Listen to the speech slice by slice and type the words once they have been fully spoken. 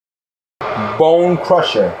Bone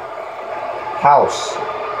Crusher. House.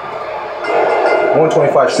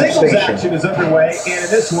 125 Singles station. action is underway, and in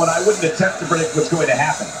this one, I wouldn't attempt to predict what's going to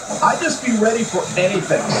happen. I'd just be ready for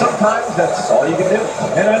anything. Sometimes that's all you can do.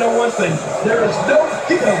 And I know one thing, there is no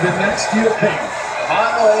give in that steel cage.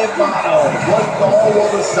 Mano a mano, one ball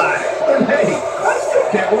on the side. And hey, I still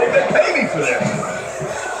can't believe they pay me for this.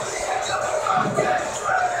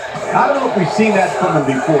 I don't know if we've seen that from him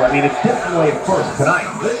before. I mean, it's definitely at first tonight.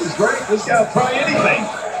 This is great. This guy will try anything.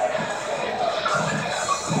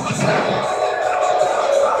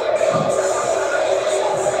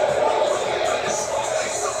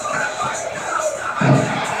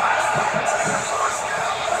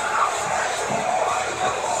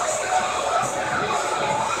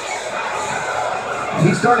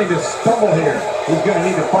 He's starting to stumble here. He's going to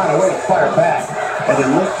need to find a way to fire back. And it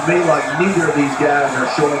looks to me like neither of these guys are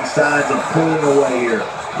showing signs of pulling away here.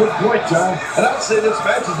 Good point, John. And I'd say this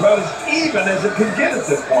match is about as even as it can get at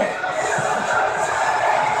this point.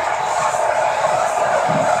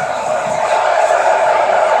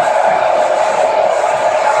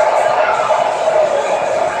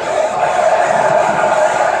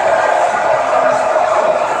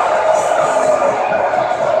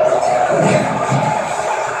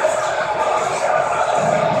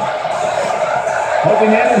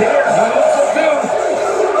 Hoping at it here.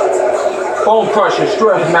 Bone Crusher,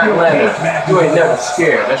 straight up Matt Leonard. You ain't never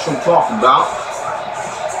scared. That's what I'm talking about.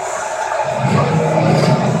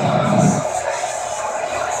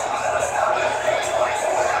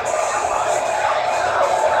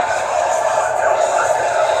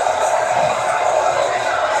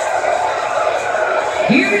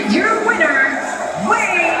 Here's your winner,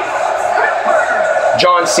 Wayne Harper.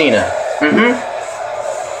 John Cena.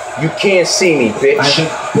 You can't see me, bitch.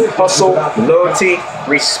 Hustle, loyalty,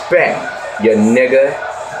 respect, you nigga.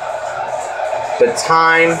 The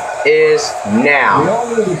time is now.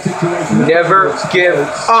 Never give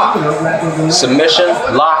up. Submission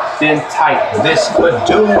locked in tight. This could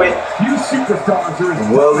do it.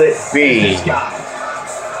 Will it be?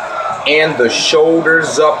 And the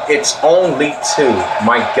shoulders up. It's only 2.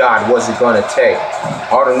 My God, what's it gonna take?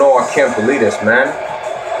 I don't know. I can't believe this, man.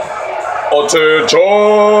 Attention!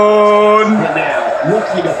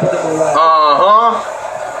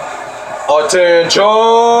 Attention!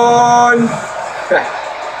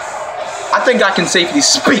 I think I can safely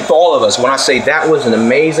speak for all of us when I say that was an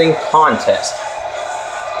amazing contest.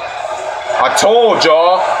 I told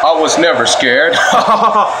y'all I was never scared.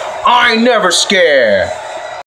 I ain't never scared.